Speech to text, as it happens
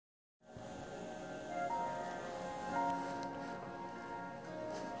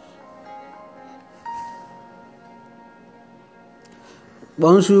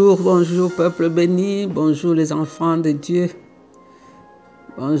Bonjour, bonjour peuple béni, bonjour les enfants de Dieu.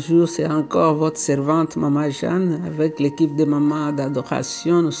 Bonjour, c'est encore votre servante Maman Jeanne avec l'équipe de Maman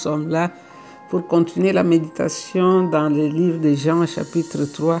d'adoration. Nous sommes là pour continuer la méditation dans le livre de Jean chapitre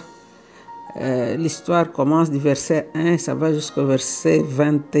 3. L'histoire commence du verset 1, ça va jusqu'au verset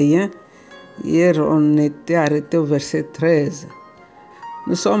 21. Hier, on était arrêté au verset 13.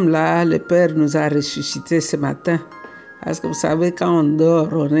 Nous sommes là, le Père nous a ressuscités ce matin. Parce que vous savez, quand on dort,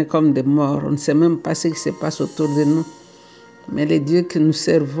 on est comme des morts. On ne sait même pas ce qui se passe autour de nous. Mais le Dieu que nous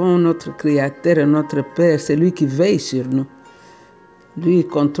servons, notre Créateur et notre Père, c'est lui qui veille sur nous. Lui, il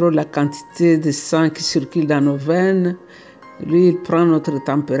contrôle la quantité de sang qui circule dans nos veines. Lui, il prend notre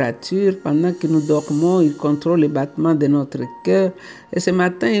température. Pendant que nous dormons, il contrôle les battements de notre cœur. Et ce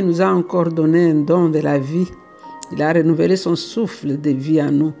matin, il nous a encore donné un don de la vie. Il a renouvelé son souffle de vie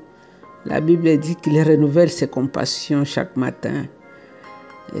en nous. La Bible dit qu'il renouvelle ses compassions chaque matin.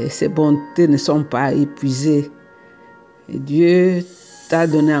 Et ses bontés ne sont pas épuisées. Et Dieu t'a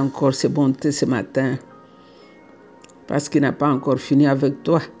donné encore ses bontés ce matin. Parce qu'il n'a pas encore fini avec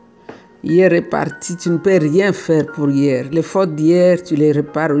toi. Hier est parti, tu ne peux rien faire pour hier. Les fautes d'hier, tu les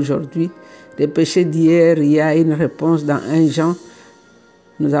répares aujourd'hui. Les péchés d'hier, il y a une réponse dans 1 Jean.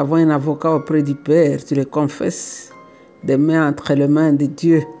 Nous avons un avocat auprès du Père, tu les confesses. Des mains entre les mains de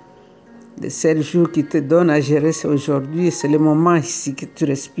Dieu. Les 7 jours qui te donnent à gérer, c'est aujourd'hui. C'est le moment ici que tu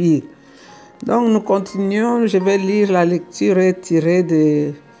respires. Donc nous continuons. Je vais lire la lecture tirée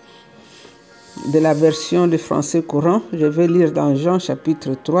de la version du français courant. Je vais lire dans Jean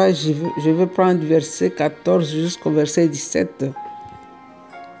chapitre 3. Je vais prendre du verset 14 jusqu'au verset 17.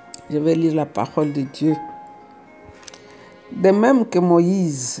 Je vais lire la parole de Dieu. De même que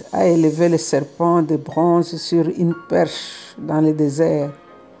Moïse a élevé le serpent de bronze sur une perche dans le désert,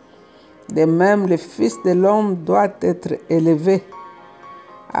 de même, le Fils de l'homme doit être élevé,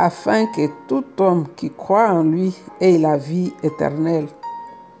 afin que tout homme qui croit en lui ait la vie éternelle.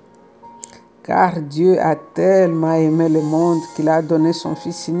 Car Dieu a tellement aimé le monde qu'il a donné son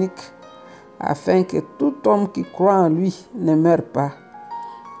Fils unique, afin que tout homme qui croit en lui ne meure pas,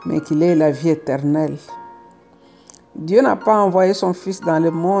 mais qu'il ait la vie éternelle. Dieu n'a pas envoyé son Fils dans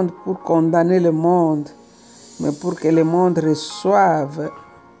le monde pour condamner le monde, mais pour que le monde reçoive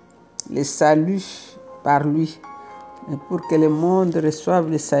le salut par lui, et pour que le monde reçoive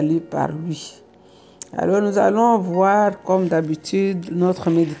le salut par lui. Alors nous allons voir, comme d'habitude, notre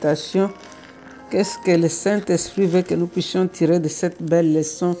méditation. Qu'est-ce que le Saint-Esprit veut que nous puissions tirer de cette belle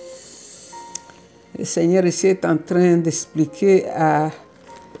leçon? Le Seigneur ici est en train d'expliquer à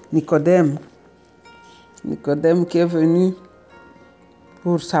Nicodème. Nicodème qui est venu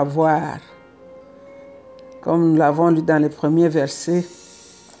pour savoir. Comme nous l'avons lu dans les premiers versets,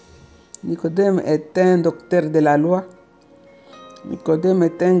 Nicodème est un docteur de la loi. Nicodème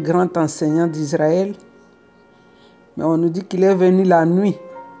est un grand enseignant d'Israël. Mais on nous dit qu'il est venu la nuit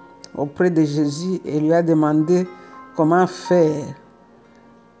auprès de Jésus et lui a demandé comment faire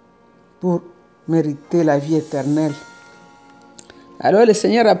pour mériter la vie éternelle. Alors le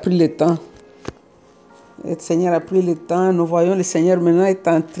Seigneur a pris le temps. Le Seigneur a pris le temps. Nous voyons le Seigneur maintenant est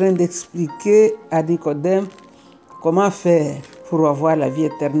en train d'expliquer à Nicodème comment faire pour avoir la vie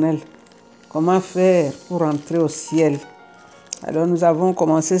éternelle. Comment faire pour entrer au ciel. Alors nous avons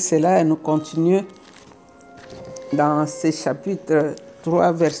commencé cela et nous continuons dans ce chapitre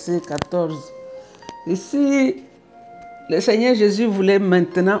 3, verset 14. Ici, le Seigneur Jésus voulait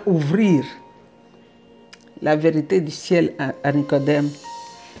maintenant ouvrir la vérité du ciel à Nicodème.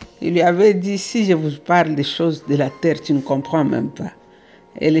 Il lui avait dit, si je vous parle des choses de la terre, tu ne comprends même pas.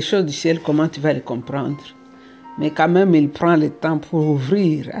 Et les choses du ciel, comment tu vas les comprendre? Mais quand même, il prend le temps pour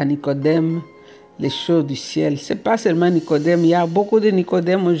ouvrir à Nicodème les choses du ciel. Ce n'est pas seulement Nicodème, il y a beaucoup de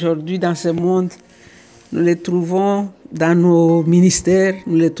Nicodème aujourd'hui dans ce monde. Nous les trouvons dans nos ministères,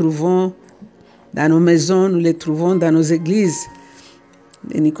 nous les trouvons dans nos maisons, nous les trouvons dans nos églises.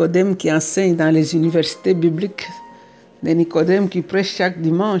 Des Nicodèmes qui enseignent dans les universités bibliques, des Nicodèmes qui prêchent chaque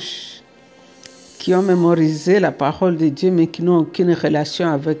dimanche, qui ont mémorisé la parole de Dieu mais qui n'ont aucune relation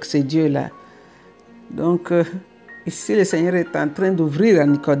avec ces dieux-là. Donc, ici, le Seigneur est en train d'ouvrir à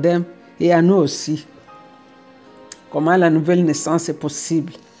Nicodème et à nous aussi. Comment la nouvelle naissance est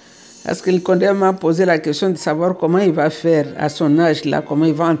possible. Parce que Nicodème a posé la question de savoir comment il va faire à son âge-là, comment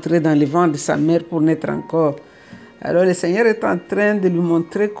il va entrer dans le ventre de sa mère pour naître encore. Alors le Seigneur est en train de lui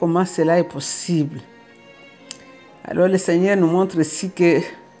montrer comment cela est possible. Alors le Seigneur nous montre ici que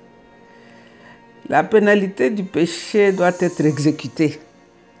la pénalité du péché doit être exécutée.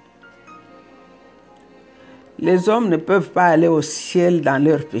 Les hommes ne peuvent pas aller au ciel dans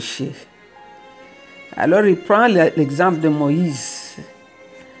leur péché. Alors il prend l'exemple de Moïse.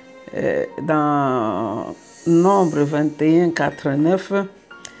 dans Nombre 21, 4, 9,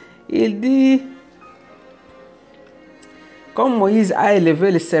 il dit, comme Moïse a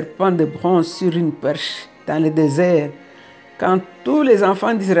élevé le serpent de bronze sur une perche dans le désert, quand tous les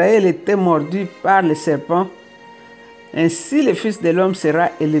enfants d'Israël étaient mordus par le serpent, ainsi le Fils de l'homme sera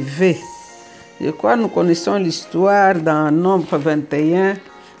élevé. Je crois que nous connaissons l'histoire dans Nombre 21,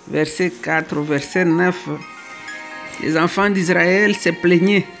 verset 4 au verset 9. Les enfants d'Israël se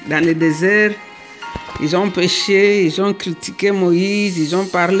plaignaient dans le désert. Ils ont péché, ils ont critiqué Moïse, ils ont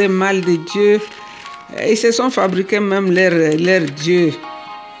parlé mal de Dieu. Et ils se sont fabriqués même leur Dieu.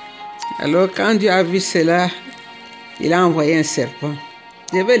 Alors quand Dieu a vu cela, il a envoyé un serpent.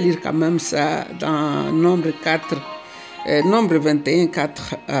 Je vais lire quand même ça dans Nombre 21,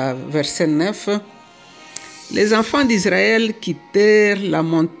 4, verset 9. Les enfants d'Israël quittèrent la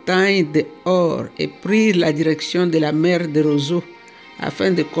montagne de Hor et prirent la direction de la mer de Roseau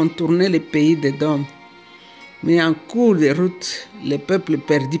afin de contourner le pays d'Édom. Mais en cours de route, le peuple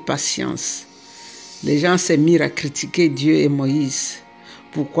perdit patience. Les gens se mirent à critiquer Dieu et Moïse.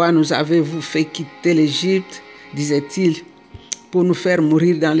 « Pourquoi nous avez-vous fait quitter l'Égypte ?» disait-il, « pour nous faire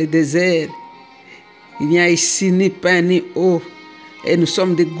mourir dans le désert. Il n'y a ici ni pain ni eau, et nous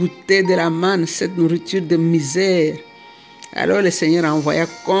sommes dégoûtés de la manne, cette nourriture de misère. » Alors le Seigneur envoya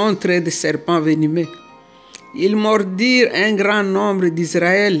contre eux des serpents venimeux. Ils mordirent un grand nombre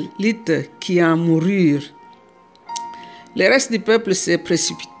d'Israélites qui en moururent. Le reste du peuple se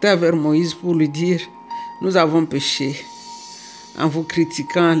précipita vers Moïse pour lui dire, « Nous avons péché. En vous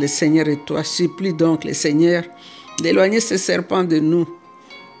critiquant, le Seigneur et toi, supplie donc le Seigneur d'éloigner ces serpents de nous. »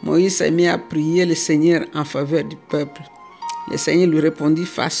 Moïse s'est mis à prier le Seigneur en faveur du peuple. Le Seigneur lui répondit, «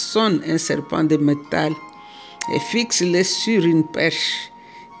 Façonne un serpent de métal et fixe-le sur une perche.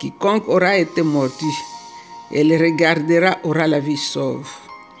 Quiconque aura été mordu et le regardera aura la vie sauve. »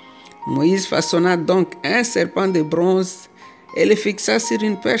 Moïse façonna donc un serpent de bronze et le fixa sur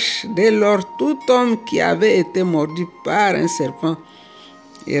une perche. Dès lors, tout homme qui avait été mordu par un serpent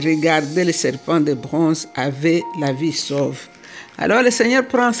et regardait le serpent de bronze avait la vie sauve. Alors le Seigneur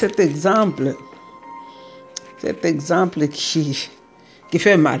prend cet exemple qui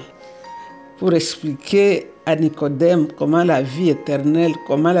fait mal, pour expliquer à Nicodème comment la vie éternelle,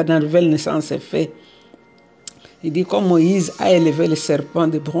 comment la nouvelle naissance est faite. Il dit, comme Moïse a élevé le serpent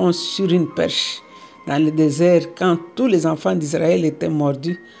de bronze sur une perche dans le désert, quand tous les enfants d'Israël étaient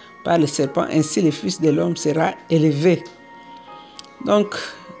mordus par le serpent, ainsi le Fils de l'homme sera élevé. Donc,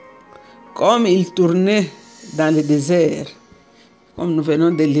 comme il tournait dans le désert, comme nous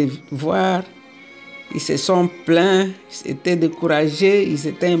venons de le voir, ils se sont plaints, ils étaient découragés, ils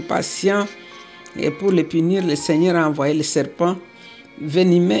étaient impatients. Et pour les punir, le Seigneur a envoyé le serpent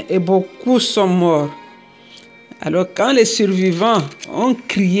venimeux et beaucoup sont morts. Alors quand les survivants ont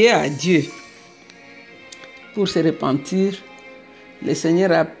crié à Dieu pour se repentir, le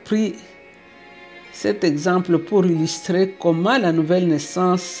Seigneur a pris cet exemple pour illustrer comment la nouvelle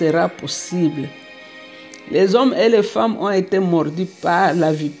naissance sera possible. Les hommes et les femmes ont été mordus par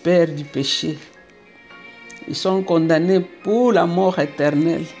la vipère du péché. Ils sont condamnés pour la mort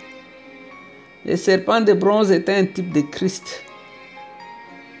éternelle. Le serpent de bronze était un type de Christ,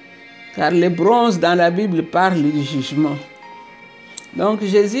 car le bronze dans la Bible parle du jugement. Donc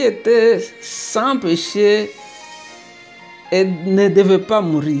Jésus était sans péché et ne devait pas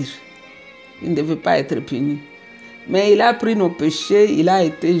mourir. Il ne devait pas être puni. Mais il a pris nos péchés, il a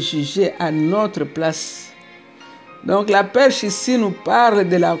été jugé à notre place. Donc la perche ici nous parle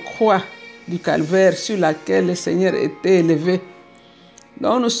de la croix du calvaire sur laquelle le Seigneur était élevé.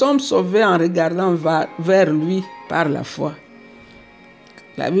 Donc nous sommes sauvés en regardant vers lui par la foi.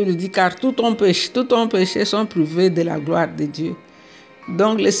 La Bible dit, car tous ton péché sont privés de la gloire de Dieu.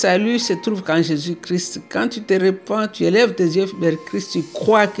 Donc le salut se trouve qu'en Jésus-Christ. Quand tu te répands, tu élèves tes yeux vers Christ, tu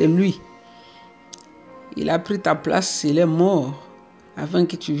crois que lui, il a pris ta place, il est mort afin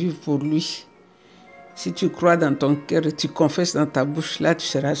que tu vives pour lui. Si tu crois dans ton cœur et tu confesses dans ta bouche, là tu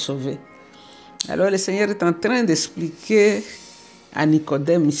seras sauvé. Alors le Seigneur est en train d'expliquer à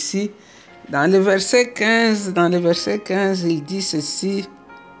Nicodème ici, dans le verset 15, il dit ceci,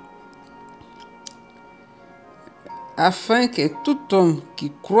 afin que tout homme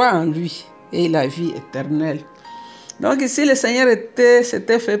qui croit en lui ait la vie éternelle. Donc ici, le Seigneur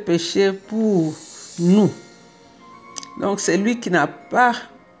s'était fait pécher pour nous. Donc c'est lui qui n'a pas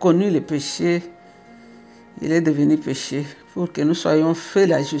connu le péché, il est devenu péché pour que nous soyons faits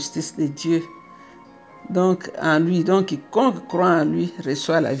la justice de Dieu. Donc en lui, donc quiconque croit en lui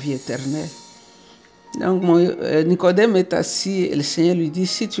reçoit la vie éternelle. Donc Nicodème est assis et le Seigneur lui dit,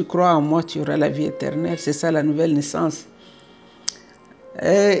 si tu crois en moi, tu auras la vie éternelle. C'est ça la nouvelle naissance.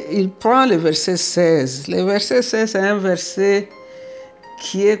 Et il prend le verset 16. Le verset 16 est un verset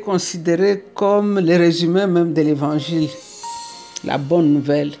qui est considéré comme le résumé même de l'évangile, la bonne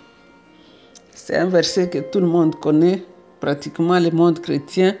nouvelle. C'est un verset que tout le monde connaît, pratiquement le monde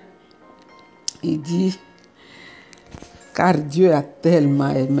chrétien. Il dit, car Dieu a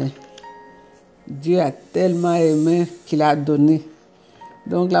tellement aimé. Dieu a tellement aimé qu'il a donné.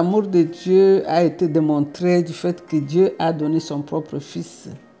 Donc l'amour de Dieu a été démontré du fait que Dieu a donné son propre Fils.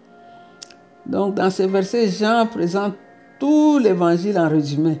 Donc dans ce verset, Jean présente tout l'évangile en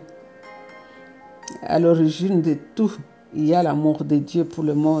résumé. À l'origine de tout, il y a l'amour de Dieu pour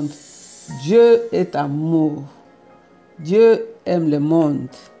le monde. Dieu est amour. Dieu aime le monde.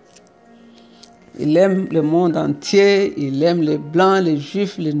 Il aime le monde entier. Il aime les blancs, les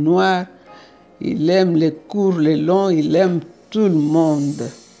juifs, les noirs. Il aime les courts, les longs. Il aime tout le monde.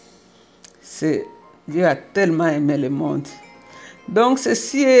 Dieu a tellement aimé le monde. Donc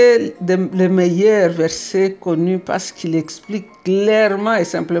ceci est le meilleur verset connu parce qu'il explique clairement et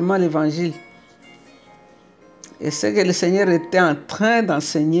simplement l'évangile. Et c'est que le Seigneur était en train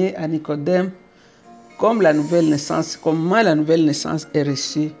d'enseigner à Nicodème comme la nouvelle naissance, comment la nouvelle naissance est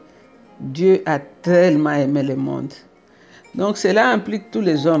reçue. Dieu a tellement aimé le monde. Donc cela implique tous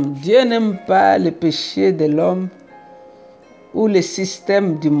les hommes. Dieu n'aime pas le péché de l'homme ou le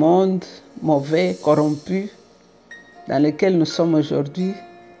système du monde mauvais, corrompu, dans lequel nous sommes aujourd'hui.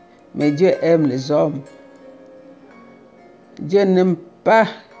 Mais Dieu aime les hommes. Dieu n'aime pas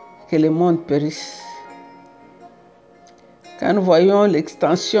que le monde périsse. Quand nous voyons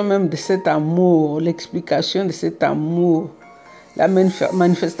l'extension même de cet amour, l'explication de cet amour, la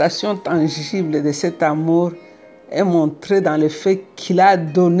manifestation tangible de cet amour est montrée dans le fait qu'il a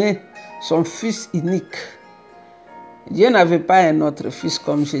donné son Fils unique. Dieu n'avait pas un autre Fils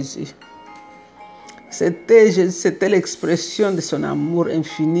comme Jésus. C'était l'expression de son amour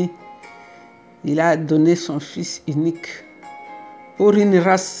infini. Il a donné son Fils unique pour une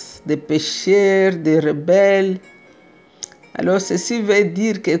race de pécheurs, de rebelles. Alors ceci veut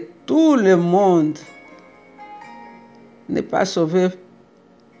dire que tout le monde n'est pas sauvé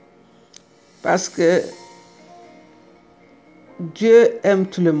parce que Dieu aime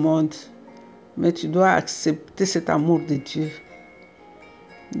tout le monde, mais tu dois accepter cet amour de Dieu.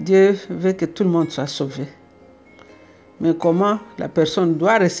 Dieu veut que tout le monde soit sauvé. Mais comment la personne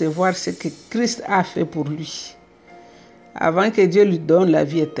doit recevoir ce que Christ a fait pour lui avant que Dieu lui donne la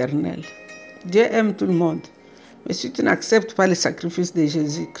vie éternelle? Dieu aime tout le monde. Mais si tu n'acceptes pas le sacrifice de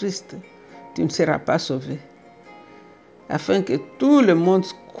Jésus-Christ, tu ne seras pas sauvé. Afin que tout le monde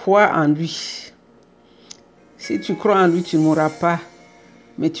croie en lui. Si tu crois en lui, tu ne mourras pas,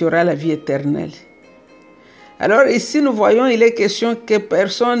 mais tu auras la vie éternelle. Alors ici, nous voyons, il est question que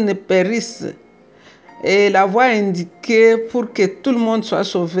personne ne périsse. Et la voie indiquée pour que tout le monde soit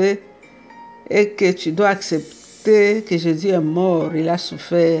sauvé est que tu dois accepter que Jésus est mort, il a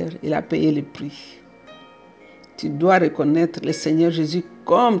souffert, il a payé le prix. Tu dois reconnaître le Seigneur Jésus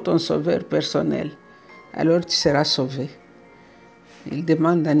comme ton sauveur personnel. Alors tu seras sauvé. Il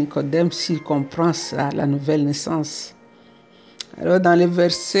demande à Nicodème s'il comprend ça, la nouvelle naissance. Alors dans le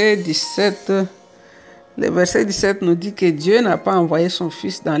verset 17 nous dit que Dieu n'a pas envoyé son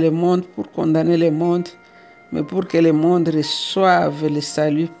Fils dans le monde pour condamner le monde, mais pour que le monde reçoive le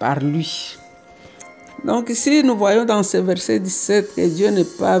salut par lui. Donc ici, nous voyons dans ce verset 17 que Dieu n'est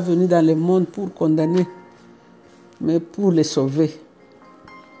pas venu dans le monde pour condamner, mais pour le sauver.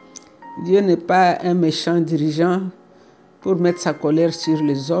 Dieu n'est pas un méchant dirigeant pour mettre sa colère sur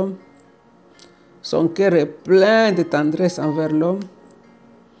les hommes. Son cœur est plein de tendresse envers l'homme.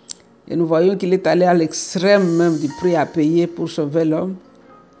 Et nous voyons qu'il est allé à l'extrême même du prix à payer pour sauver l'homme.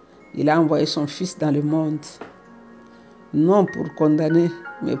 Il a envoyé son Fils dans le monde, non pour condamner,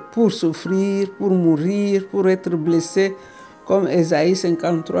 mais pour souffrir, pour mourir, pour être blessé, comme Ésaïe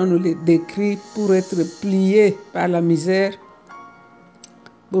 53 nous le décrit, pour être plié par la misère,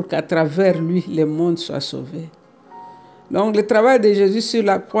 pour qu'à travers lui, le monde soit sauvé. Donc le travail de Jésus sur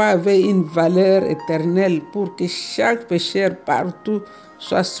la croix avait une valeur éternelle pour que chaque pécheur partout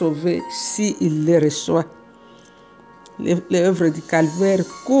soit sauvé s'il le reçoit. L'œuvre du calvaire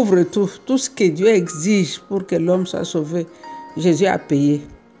couvre tout ce que Dieu exige pour que l'homme soit sauvé. Jésus a payé.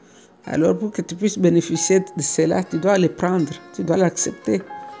 Alors pour que tu puisses bénéficier de cela, tu dois le prendre, tu dois l'accepter.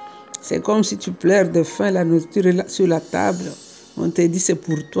 C'est comme si tu pleures de faim, la nourriture est sur la table. On te dit c'est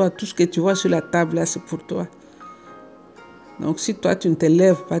pour toi, tout ce que tu vois sur la table là c'est pour toi. Donc si toi tu ne te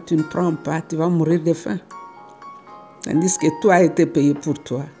lèves pas, tu ne prends pas, tu vas mourir de faim. Tandis que tout a été payé pour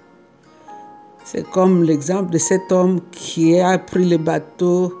toi. C'est comme l'exemple de cet homme qui a pris le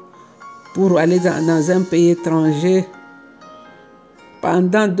bateau pour aller dans un pays étranger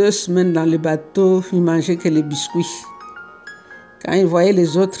Pendant 2 semaines dans le bateau, il mangeait que les biscuits. Quand il voyait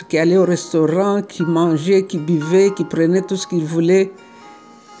les autres qui allaient au restaurant, qui mangeaient, qui buvaient, qui prenaient tout ce qu'ils voulaient,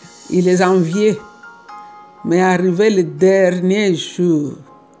 il les enviait. Mais arrivé le dernier jour,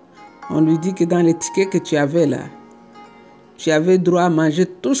 on lui dit que dans les tickets que tu avais là, tu avais droit à manger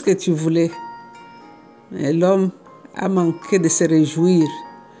tout ce que tu voulais. Mais l'homme a manqué de se réjouir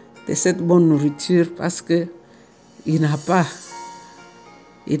de cette bonne nourriture parce que il n'est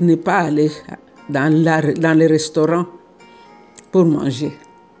pas allé dans les restaurants pour manger.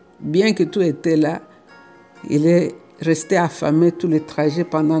 Bien que tout était là, il est resté affamé tout le trajet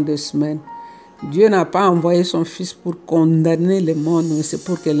pendant 2 semaines. Dieu n'a pas envoyé son Fils pour condamner le monde, mais c'est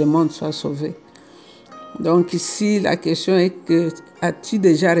pour que le monde soit sauvé. Donc ici, la question est que as-tu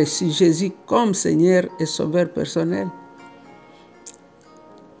déjà reçu Jésus comme Seigneur et Sauveur personnel?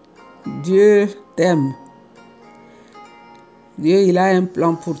 Dieu t'aime. Dieu, il a un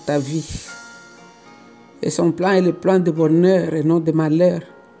plan pour ta vie. Et son plan est le plan de bonheur et non de malheur.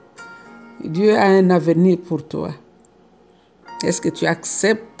 Dieu a un avenir pour toi. Est-ce que tu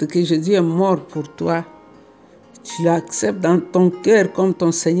acceptes que Jésus est mort pour toi? Tu l'acceptes dans ton cœur comme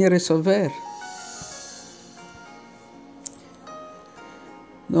ton Seigneur et Sauveur?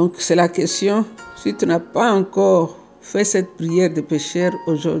 Donc c'est la question. Si tu n'as pas encore fait cette prière de pécheur,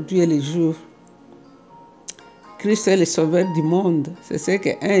 aujourd'hui est le jour. Christ est le Sauveur du monde. C'est ce que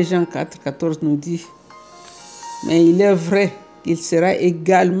 1 Jean 4,14 nous dit. Mais il est vrai qu'il sera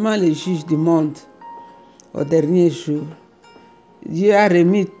également le juge du monde au dernier jour. Dieu a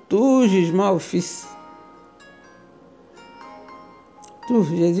remis tout jugement au Fils. Tout,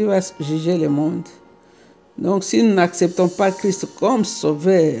 Jésus va juger le monde. Donc si nous n'acceptons pas Christ comme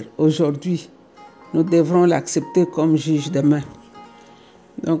Sauveur aujourd'hui, nous devrons l'accepter comme juge demain.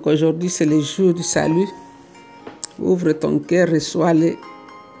 Donc aujourd'hui c'est le jour du salut. Ouvre ton cœur, reçois-le.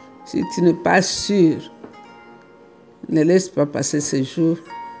 Si tu n'es pas sûr, ne laisse pas passer ce jour.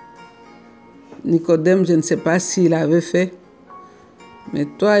 Nicodème, je ne sais pas s'il avait fait, mais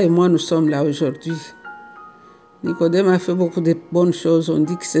toi et moi, nous sommes là aujourd'hui. Nicodème a fait beaucoup de bonnes choses. On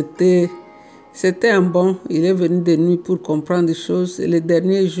dit que c'était un bon. Il est venu de nuit pour comprendre des choses. Et le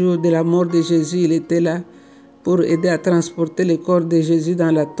dernier jour de la mort de Jésus, il était là pour aider à transporter le corps de Jésus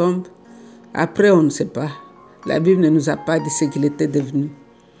dans la tombe. Après, on ne sait pas. La Bible ne nous a pas dit ce qu'il était devenu.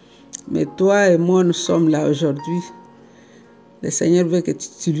 Mais toi et moi, nous sommes là aujourd'hui. Le Seigneur veut que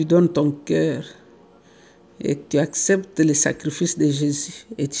tu lui donnes ton cœur et que tu acceptes le sacrifice de Jésus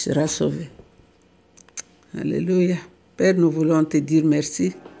et tu seras sauvé. Alléluia. Père, nous voulons te dire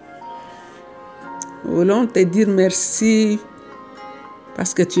merci. Nous voulons te dire merci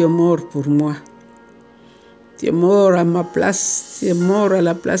parce que tu es mort pour moi. Tu es mort à ma place. Tu es mort à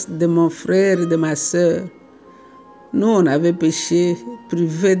la place de mon frère et de ma sœur. Nous, on avait péché,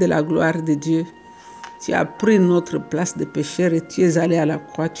 privé de la gloire de Dieu. Tu as pris notre place de pécheur et tu es allé à la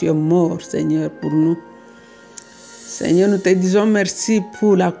croix. Tu es mort, Seigneur, pour nous. Seigneur, nous te disons merci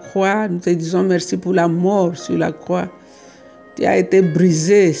pour la croix. Nous te disons merci pour la mort sur la croix. Tu as été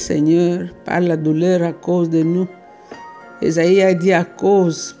brisé, Seigneur, par la douleur à cause de nous. Esaïe a dit à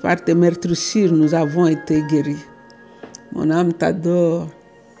cause, par tes meurtrissures, nous avons été guéris. Mon âme t'adore.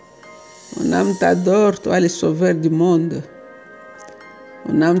 Mon âme t'adore, toi le sauveur du monde.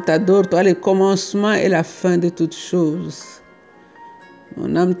 Mon âme t'adore, toi le commencement et la fin de toutes choses.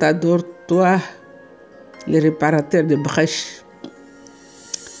 Mon âme t'adore, toi le réparateur de brèches.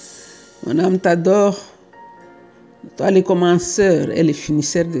 Mon âme t'adore, toi le commenceur et le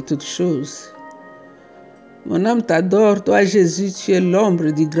finisseur de toutes choses. Mon âme t'adore, toi Jésus, tu es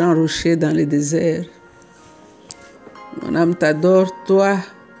l'ombre du grand rocher dans le désert. Mon âme t'adore, toi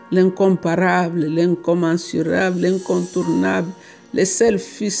l'incomparable, l'incommensurable, l'incontournable, le seul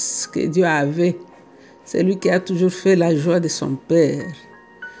fils que Dieu avait, celui qui a toujours fait la joie de son Père,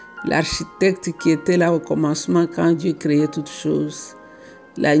 l'architecte qui était là au commencement quand Dieu créait toutes choses,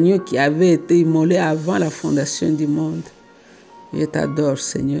 l'agneau qui avait été immolé avant la fondation du monde. Je t'adore,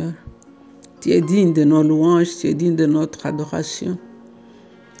 Seigneur. Tu es digne de nos louanges, tu es digne de notre adoration.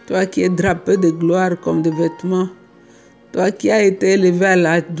 Toi qui es drapé de gloire comme de vêtements, toi qui as été élevé à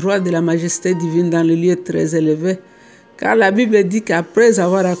la droite de la majesté divine dans le lieu très élevé, car la Bible dit qu'après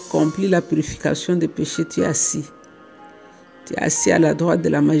avoir accompli la purification des péchés, tu es assis. Tu es assis à la droite de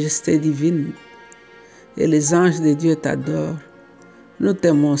la majesté divine et les anges de Dieu t'adorent. Nous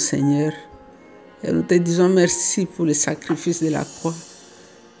t'aimons, Seigneur, et nous te disons merci pour le sacrifice de la croix.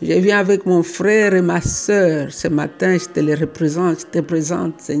 Je viens avec mon frère et ma sœur ce matin, je te les représente, je te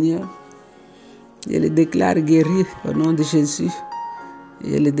présente, Seigneur. Je les déclare guéris au nom de Jésus.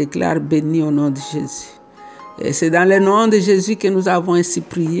 Je les déclare bénis au nom de Jésus. Et c'est dans le nom de Jésus que nous avons ainsi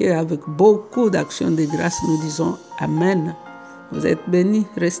prié avec beaucoup d'actions de grâce. Nous disons Amen. Vous êtes bénis,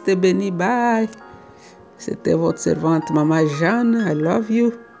 restez bénis. Bye. C'était votre servante Maman Jeanne. I love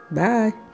you. Bye.